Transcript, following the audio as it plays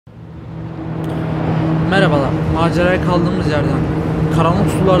Merhabalar, maceraya kaldığımız yerden,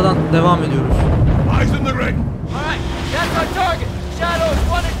 karanlık sulardan devam ediyoruz.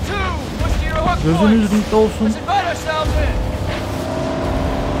 Gözünüz ringde olsun.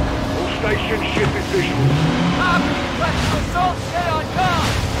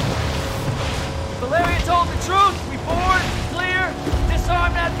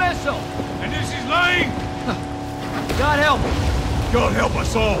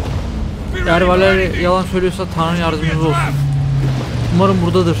 Eğer Valeri yalan söylüyorsa Tanrı yardımcımız olsun. Umarım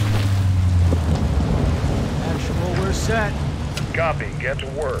buradadır.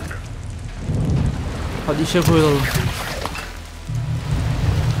 Hadi işe koyulalım.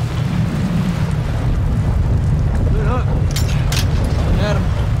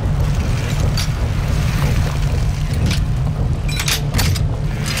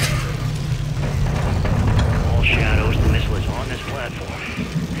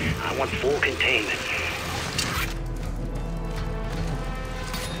 Full containment.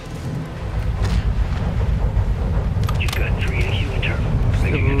 You've got 3 AQ internal.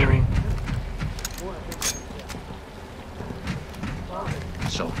 Making a tree.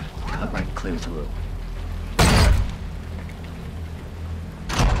 So, cut right clear through.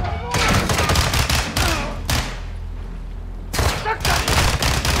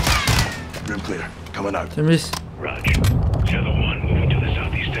 Room clear. Coming out. Temiz. Roger. Shadow 1 moving to the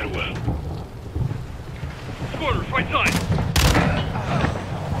southeast stairwell. Right side.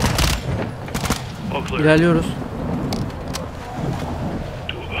 All clear. İlerliyoruz.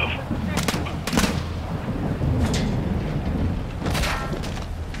 Two above.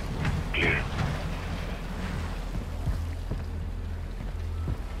 Clear.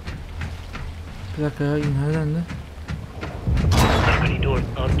 Bir dakika ya, nereden de? Balcony door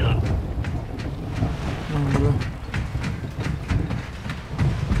up top. Burada.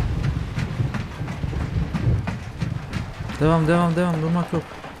 Devam, durmak yok.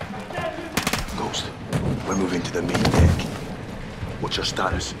 Ghost, we're moving to the main deck. What's your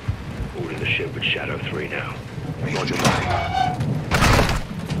status? Boarding the ship with Shadow 3 now. Roger that.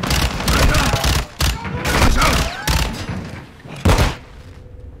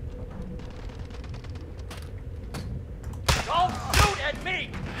 Don't shoot at me!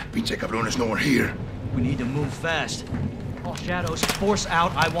 Pizza Cabron is nowhere here. We need to move fast. All shadows, force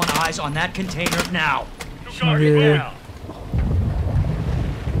out. I want eyes on that container now. Şimdi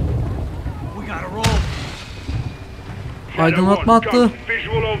aydınlatma attı.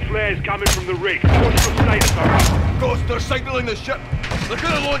 Ghost, they're signaling the ship. They're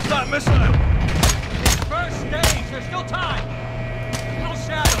gonna launch that missile. First stage, there's still time. Little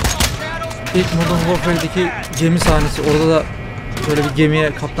shadows. İlk Modern Warfare'deki gemi sahnesi. Orada da böyle bir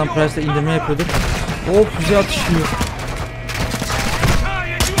gemiye Kaptan Price'la indirme yapıyorduk. Hop, füze atışlıyor.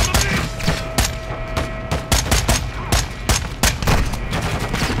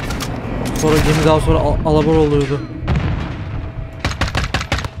 Sonra gemi daha sonra alabor oluyordu.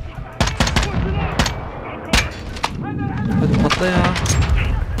 Hadi patla ya.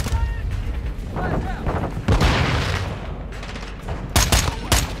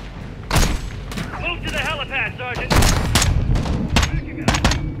 Move to the helipad, Sergeant.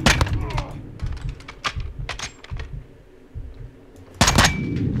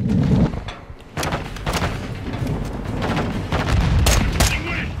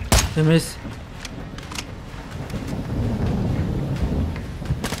 Temiz.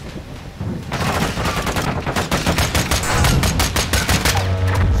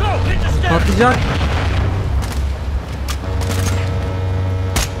 Patlayacak.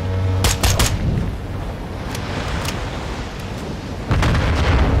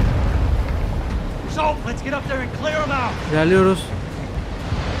 So, let's get up there and clear them out. İlerliyoruz.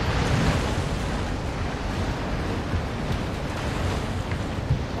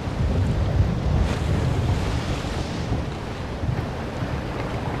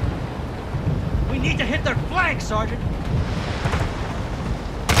 We need to hit their flank, Sergeant.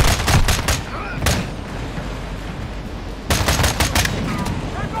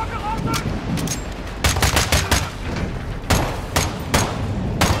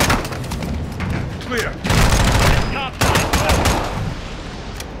 Clear.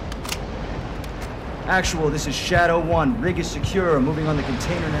 Actual, this is Shadow 1. Rig is secure. Moving on the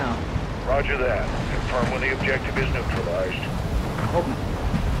container now. Roger that. Confirm when the objective is neutralized. Open.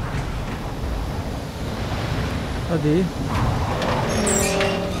 Hadi.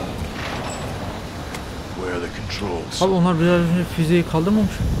 Where are the controls? Abi onlar biraz önce füzeyi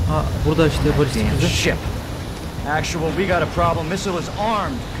kaldırmamış. Ha, burada işte balistik Damn füze. ship. Actual, we got a problem. Missile is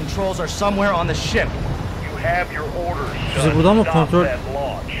armed. Controls are somewhere on the ship. You have your orders. Bizi burada mı kontrol?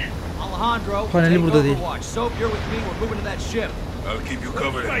 I'll Alejandro. Paneli Take burada değil. Overwatch. Soap, you're with me. We're moving to that ship. I'll keep you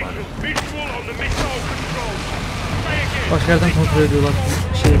covered, hermano. Visual on the missile control. Say again. Başka yerden kontrol ediyorlar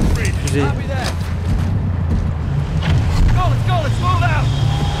füzeyi. Copy that. Let's go, let's move out.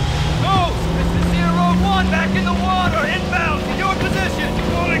 Move! This is Zero 1 back in the water, inbound to your position.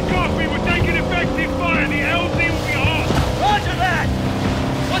 Solid copy. We're taking effective fire. The LZ will be hot. Roger that.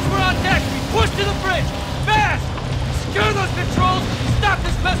 Once we're on deck, we push to the bridge. Fast! Secure those controls. Stop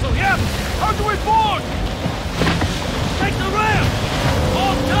this vessel, yep. How do we board? Take the ramp.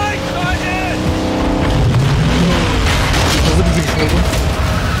 All tight, Sergeant. Hızlı bir giriş oldu.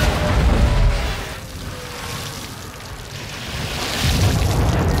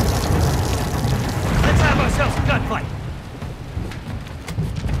 Let's have ourselves a gunfight.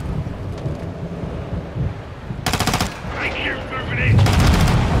 Makeshift moving in.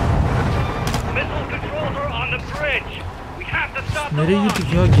 Missile controls are on the bridge. We have to stop the Nereye launch.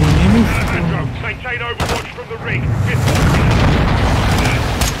 gittik ya? Gemiye mi uçtuk? Maintain overwatch from the rig.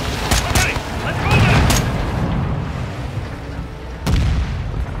 Okay, let's go then.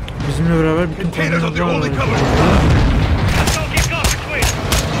 Bizimle beraber bütün kamyonlar var. Let's go get got between.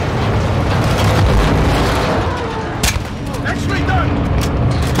 Actually done!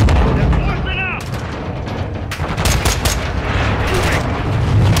 They're forcing out.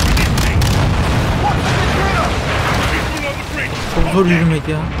 Visual on the bridge. Çok zor yürümek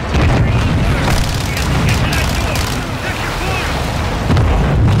ya.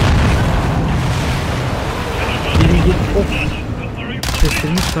 Geri git. Of.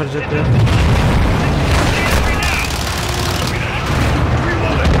 Seslerini çıkaracak ya.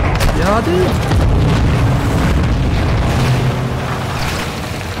 Ya hadi.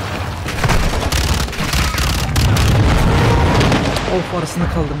 Of, arasında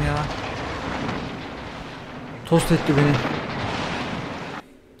kaldım ya. Tost etti beni.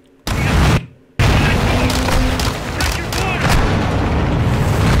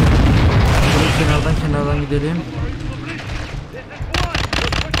 Şöyle kenardan gidelim.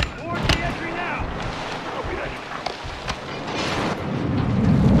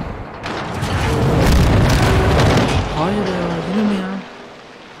 Hayır ya, yine mi ya?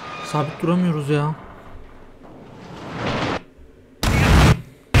 Sabit duramıyoruz ya.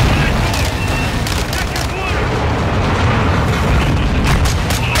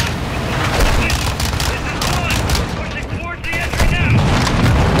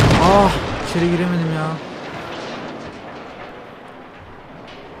 Ah, içeri giremedim ya.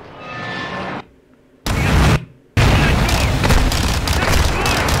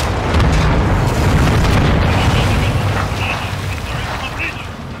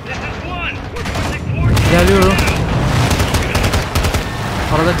 Geliyorum.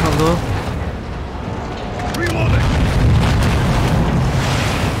 Arada kaldı o.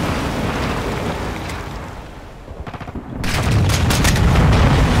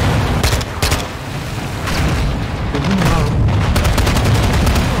 Buldun mu abi?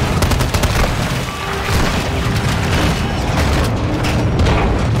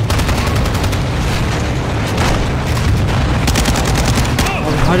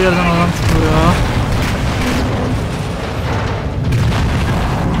 Abi her yerden adam çıkıyor ya.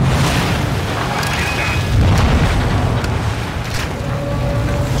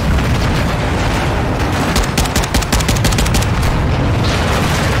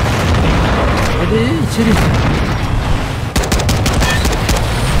 Hadi içeri.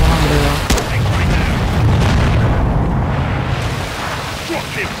 Son anda ya.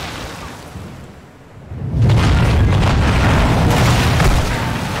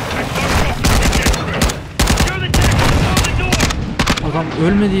 Adam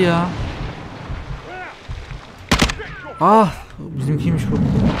ölmedi ya. Ah, bizimkiymiş bu.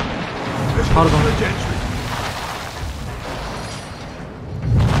 Pardon.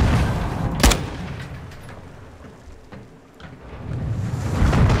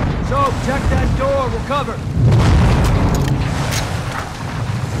 So, check that door. We're covered.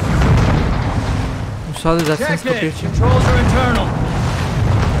 Müsaade ederseniz Check kapıyı it. açayım. Controls are internal.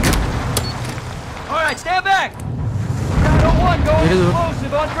 All right, stand back. Shadow 1 going Geri dur.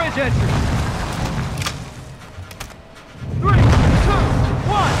 explosive on bridge entry. 3, 2,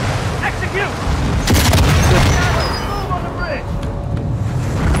 1, execute! Shadow, move on the bridge!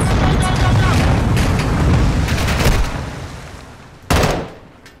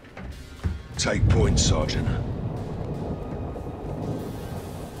 Take point, Sergeant.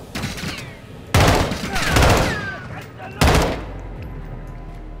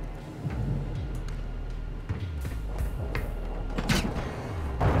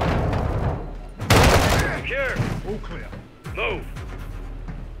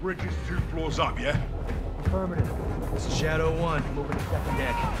 Rig is 2 floors up, yeah? Affirmative. This is Shadow 1, moving to second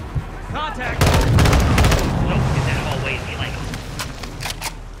deck. Contact! Don't get that hallway if you like.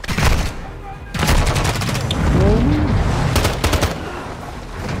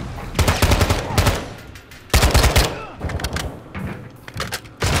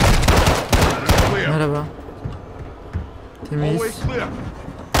 Merhaba. Temiz. Always clear.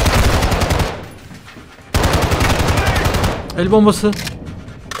 El bombası.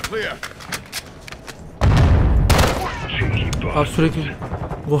 Clear. Abi sürekli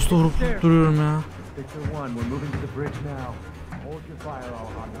Ghost'u vurup duruyorum ya. Victor 1, we're moving to the bridge now. Hold your fire,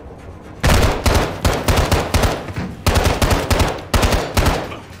 Alejandro.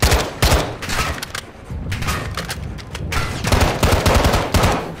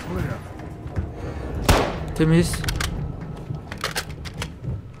 Temiz.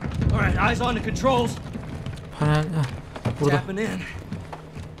 All right, eyes on the controls. Panel. Burada. Tapping in.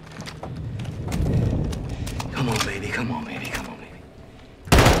 Come on, baby, come on, baby, come on, baby.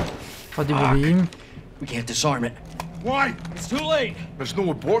 Hadi bebeğim. We can't disarm it. Why? It's too late. There's no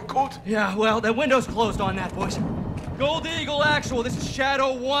abort code? Yeah, well, that window's closed on that, boys. Gold Eagle Actual, this is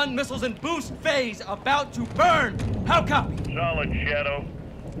Shadow 1, missiles in boost phase, about to burn. How copy? Solid, Shadow.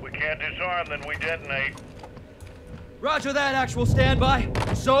 We can't disarm, then we detonate. Roger that, Actual, standby.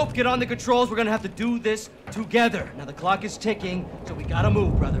 Soap, get on the controls. We're gonna have to do this together. Now, the clock is ticking, so we gotta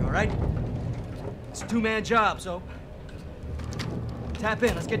move, brother, all right? It's a two-man job, Soap. Tap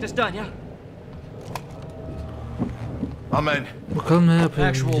in, let's get this done, yeah? I'm in. Bakalım ne yapıyor.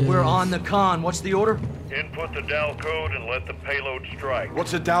 Actual, we're on the con. What's the order? Input the DAL code and let the payload strike.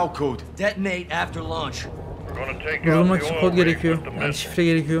 What's the DAL code? Detonate after launch. We're gonna take out Durdurmak the için oil kod rig gerekiyor. with the Yani missile. şifre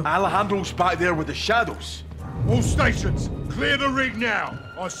gerekiyor. Alejandro's back there with the shadows. All stations, clear the rig now.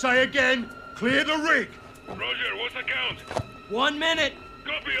 I say again, clear the rig. Roger, what's the count? 1 minute.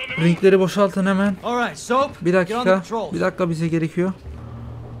 Copy on the Ringleri boşaltın hemen. All right, Soap, Bir get on the dakika. controls. Bir dakika bize gerekiyor.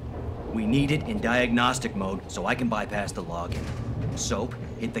 We need it in diagnostic mode so I can bypass the login. Soap,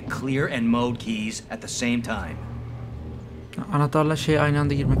 hit the clear and mode keys at the same time. Anahtarla şey aynı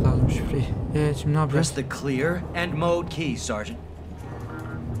anda girmek lazım şifreyi. Evet şimdi ne Press yapacağız? the clear and mode keys, Sergeant.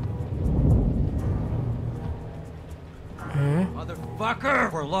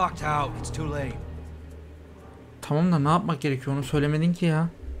 Motherfucker, we're locked out. It's too late. Tamam da ne yapmak gerekiyor onu söylemedin ki ya.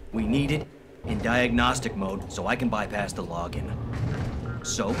 We need it in diagnostic mode so I can bypass the login.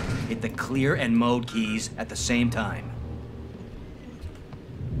 Soap, hit the clear and mode keys at the same time.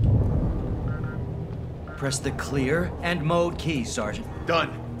 Press the clear and mode keys, Sergeant. Done.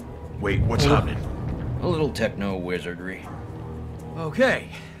 Wait, what's happening? A little techno wizardry. Okay.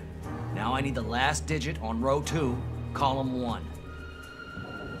 Now I need the last digit on row 2, column 1.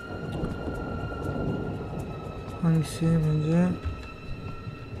 Hangisi bence?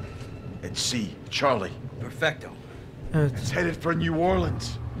 It's C, Charlie. Perfecto. Evet. It's headed for New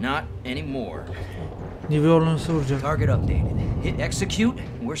Orleans. Not anymore. New Orleans'ı vuracak. Target updated. Hit execute,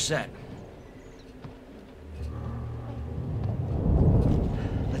 and we're set.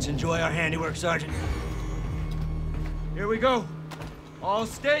 Let's enjoy our handiwork, Sergeant. Here we go. All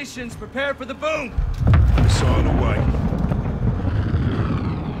stations, prepare for the boom. It's on the way.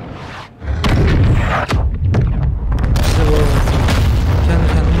 İşte bu. Kendi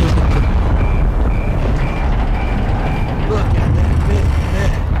kendini yok etti. Look at that big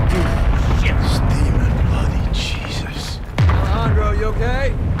head. Steaming bloody Jesus. Alejandro, you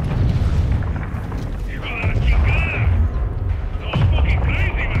okay?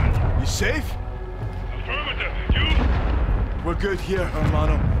 You safe? Affirmative. You? We're good here,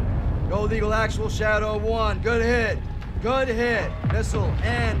 hermano. Gold Eagle Actual, Shadow 1. Good hit. Good hit. Missile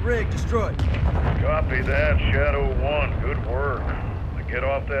and rig destroyed. Copy that, Shadow 1. Good work. Now get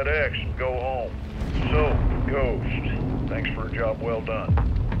off that X and go home. So, Ghost, thanks for a job well done.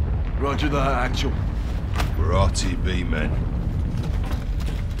 Roger that, Actual. We're RTB, men.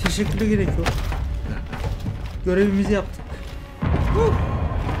 Teşekkürü gerek yok. Görevimizi yaptık.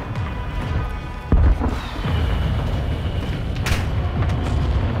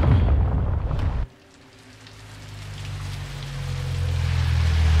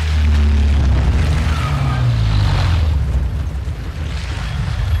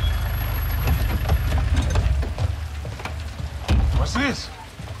 What's this?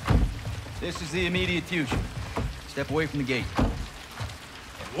 This is the immediate fusion. Step away from the gate.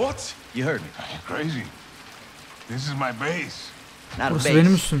 What? You heard me. You're crazy. This is my base. Not a Burası base.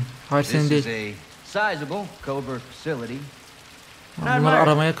 benim üstüm. Hayır This senin is değil. a sizable covert facility. Bunlar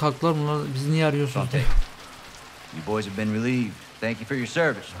aramaya kalktılar. Bunlar bizi niye arıyorsunuz diye. You boys have been relieved. Thank you for your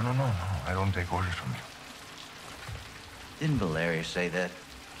service. No. I don't take orders from you. Didn't Valeria say that?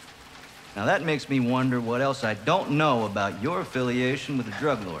 Now that makes me wonder what else I don't know about your affiliation with the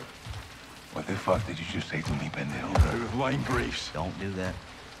drug lord. What the fuck did you just say to me, pendejo? Lying briefs. Don't do that.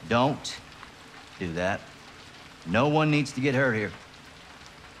 Don't do that. No one needs to get hurt here.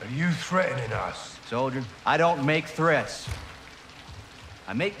 Are you threatening us? Soldier, I don't make threats.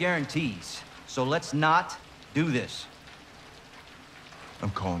 I make guarantees. So let's not do this. I'm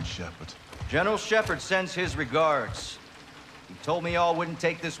calling Shepard. General Shepard sends his regards. He told me y'all wouldn't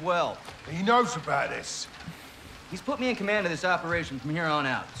take this well. He knows about this. He's put me in command of this operation from here on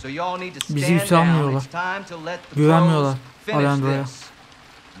out. So y'all need to Bizi stand down. yükselmiyorlar. It's time to let the Güvenmiyorlar pros finish Alejandro'ya. this.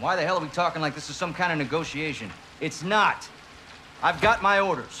 Why the hell are we talking like this is some kind of negotiation? It's not. I've got my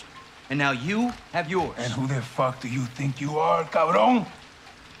orders. And now you have yours. And who the fuck do you think you are, cabrón?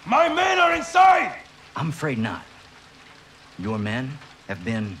 My men are inside! I'm afraid not. Your men have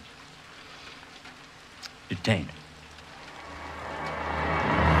been detained.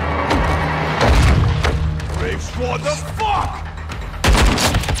 Graves, what the fuck?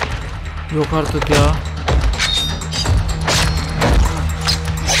 Yok artık ya.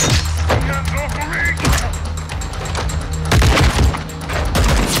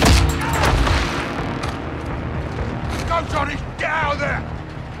 Go, Johnny! Get out of there!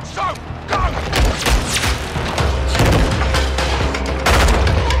 So, go!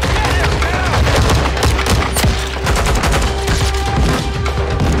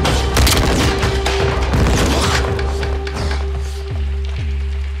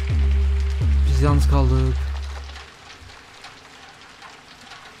 Biz yalnız kaldık.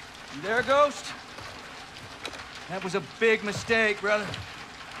 You there, Ghost? That was a big mistake, brother.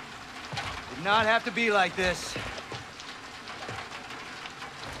 Did not have to be like this.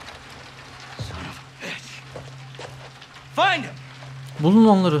 Son of a bitch. Find him! Bulun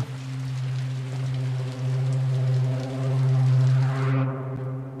onları.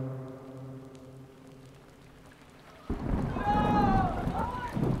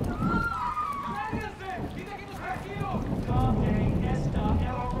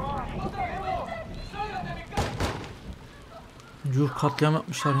 Yuh, katliam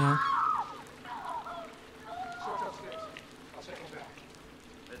yapmışlar ya.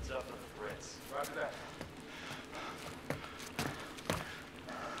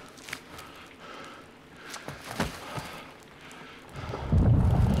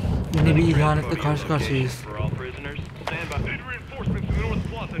 Yine bir ihanetle karşı karşıyayız. For all prisoners, stand by. Need reinforcements in the North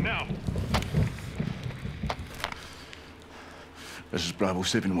Plaza now. This is Bravo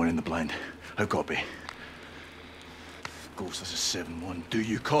 7-1 in the blind. I copy. Ghost, this is 7-1. Do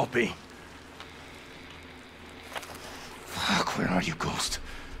you copy? Fuck, where are you, Ghost?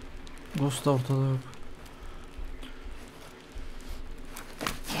 Ghost da ortada yok.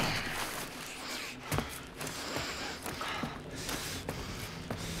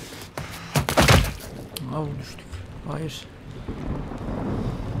 Av düştük. Hayır.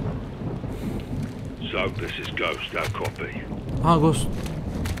 So, this is Ghost. I copy. Ha, Ghost.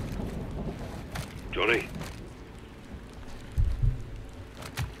 Johnny?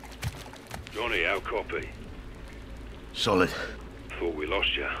 Johnny, how copy? Solid. Thought we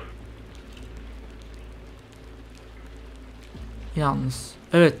lost you. Yalnız.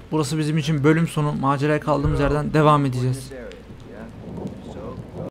 Evet, burası bizim için bölüm sonu. Maceraya kaldığımız yerden devam edeceğiz.